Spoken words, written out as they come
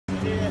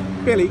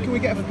Billy, can we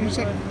get just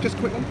a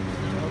quick one?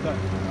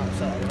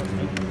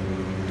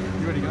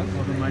 You ready, guys?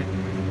 Well done, mate.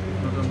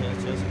 Well done. Yeah,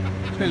 cheers.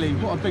 Billy,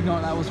 what a big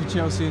night that was for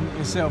Chelsea and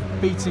yourself,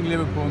 beating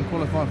Liverpool and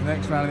qualifying for the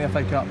next round of the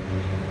FA Cup.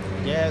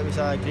 Yeah, it was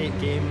a great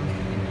game.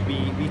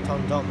 We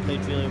turned up,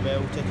 played really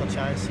well, took our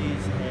chances. It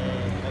was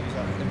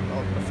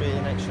we're through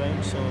the next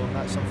round, so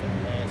that's something.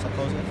 It's a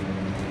positive.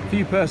 For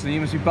you personally, you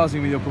must be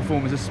buzzing with your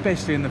performance,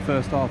 especially in the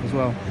first half as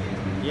well.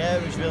 Yeah,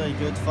 it was really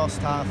good. First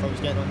half I was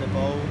getting on the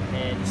ball,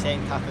 the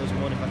second half it was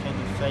more of a kind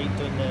of fight,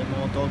 doing the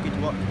more dogged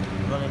work,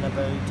 running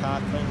about,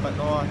 tackling, but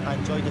no, I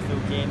enjoyed the full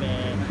game,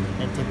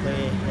 and to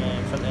play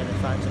in front of the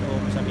fans at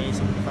home was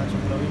amazing. The fans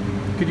were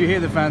brilliant. Could you hear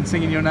the fans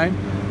singing your name?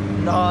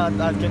 No,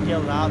 I couldn't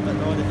hear that, but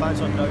no, the fans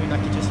were brilliant. I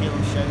could just hear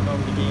them shouting all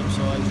the game,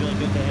 so it was really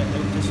good to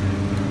help us.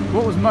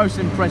 What was most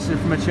impressive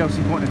from a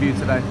Chelsea point of view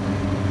today?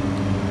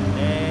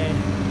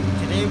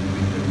 Today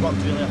we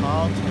worked really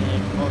hard,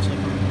 obviously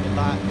from the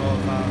back of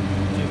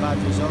few bad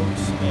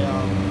results.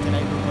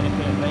 Tonight we're going to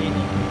put it right,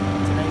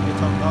 and tonight we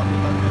turned up, we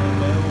done really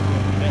well,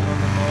 we went on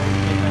the ball,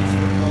 we played nice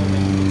football, we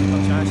took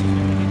our chances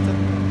when we needed to.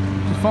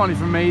 Just finally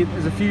from me,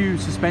 there's a few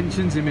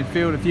suspensions in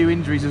midfield, a few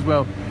injuries as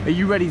well. Are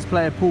you ready to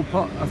play a full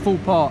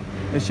part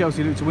as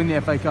Chelsea look to win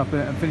the FA Cup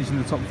and finish in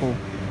the top 4?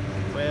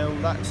 Well,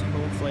 that's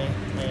hopefully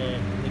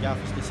the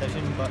gaffer's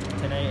decision, but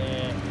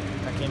tonight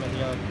I came out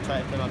here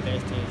trying to play my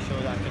best to show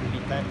that I can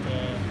beat that.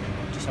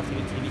 Just have to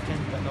get to the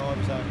weekend, but no, it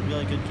was a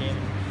really good game,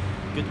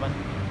 good win.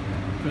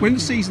 When the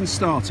season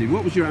started,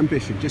 what was your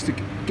ambition? Just to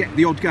get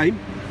the odd game?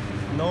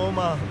 No,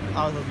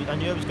 I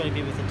knew I was going to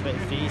be with the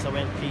 23s. I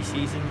went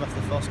pre-season with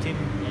the first team,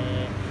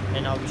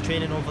 and I was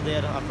training over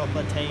there a couple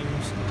of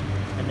times,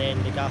 and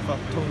then the gaffer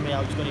told me I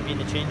was going to be in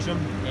the change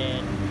room,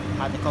 and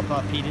had a couple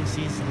of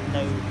appearances, and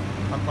now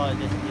I'm part of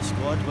the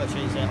squad, which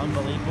is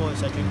unbelievable.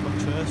 It's a dream come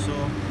true. So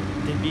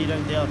to be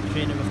around there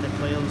training with the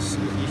players,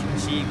 you can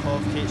see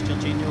Kov, Kate,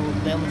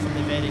 Jorginho, learning from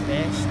the very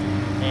best.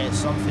 It's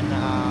something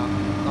that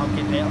I'll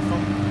get better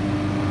from.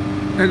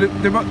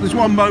 There's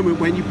one moment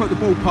when you put the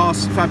ball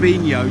past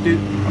Fabinho.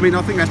 I mean,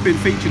 I think that's been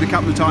featured a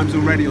couple of times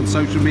already on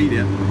social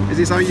media. Is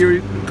it something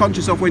you're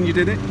conscious of when you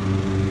did it?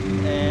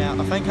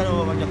 I think I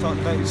know what you're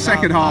talking about.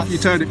 Second half, you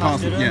turned it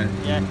past it, yeah.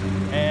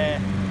 Yeah.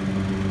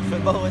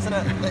 Football, isn't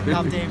it? You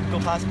have to go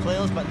past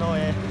players, but no,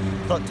 I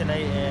thought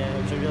tonight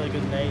it was a really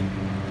good night.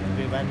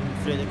 We win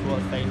through the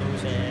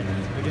quarter-finals.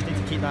 We just need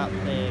to keep that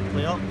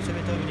play up, so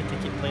we need to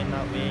keep playing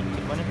that way and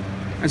keep winning.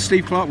 And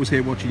Steve Clarke was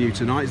here watching you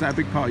tonight. Is that a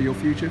big part of your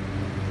future?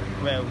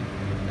 Well,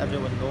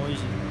 everyone knows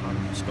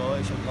I'm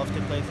Scottish. I'd love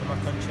to play for my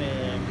country,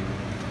 and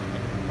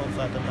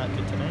hopefully I've done that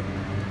good tonight.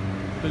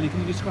 Billy,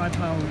 can you describe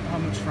how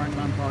much Frank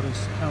Lampard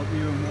has helped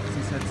you and what has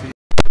he said to you?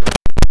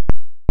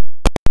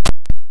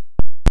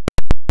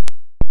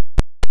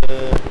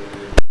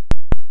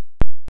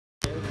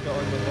 Got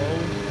on the ball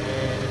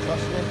and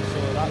trust me, so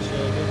that's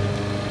really good.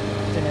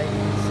 Tonight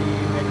you can see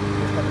when he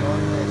was coming on,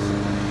 it's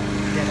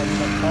getting a wee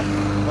bit tough,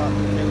 but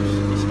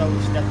he's still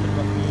sticking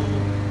with me,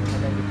 and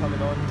then we're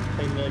coming on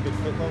playing really good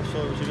football,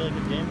 so it was a really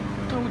good game.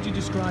 How would you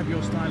describe your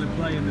style of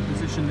play and the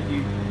position that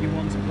you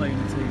want to play in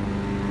the team?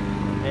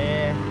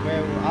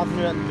 Well, I've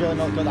really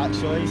not got that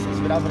choice.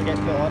 It's whenever I get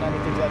put on, I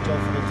need to do a job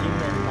for the team,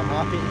 and I'm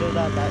happy to do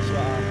that. That's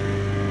what a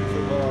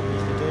footballer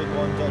needs to do,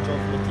 go and do a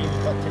job for the team.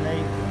 But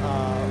tonight,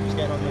 I was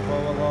getting on the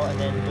ball a lot and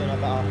then doing a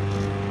bit of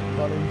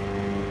running,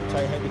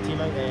 trying to help the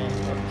team out, and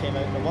it came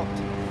out and it worked.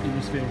 You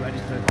must feel ready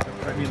for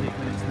Premier League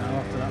minutes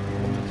now after that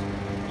performance?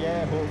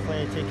 Yeah,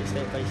 hopefully take it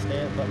step by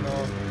step, but no,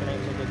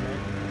 tonight was a good night.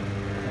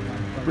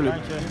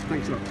 Brilliant. Thank you.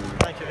 Thanks a lot.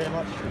 Thank you very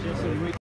much. Cheers.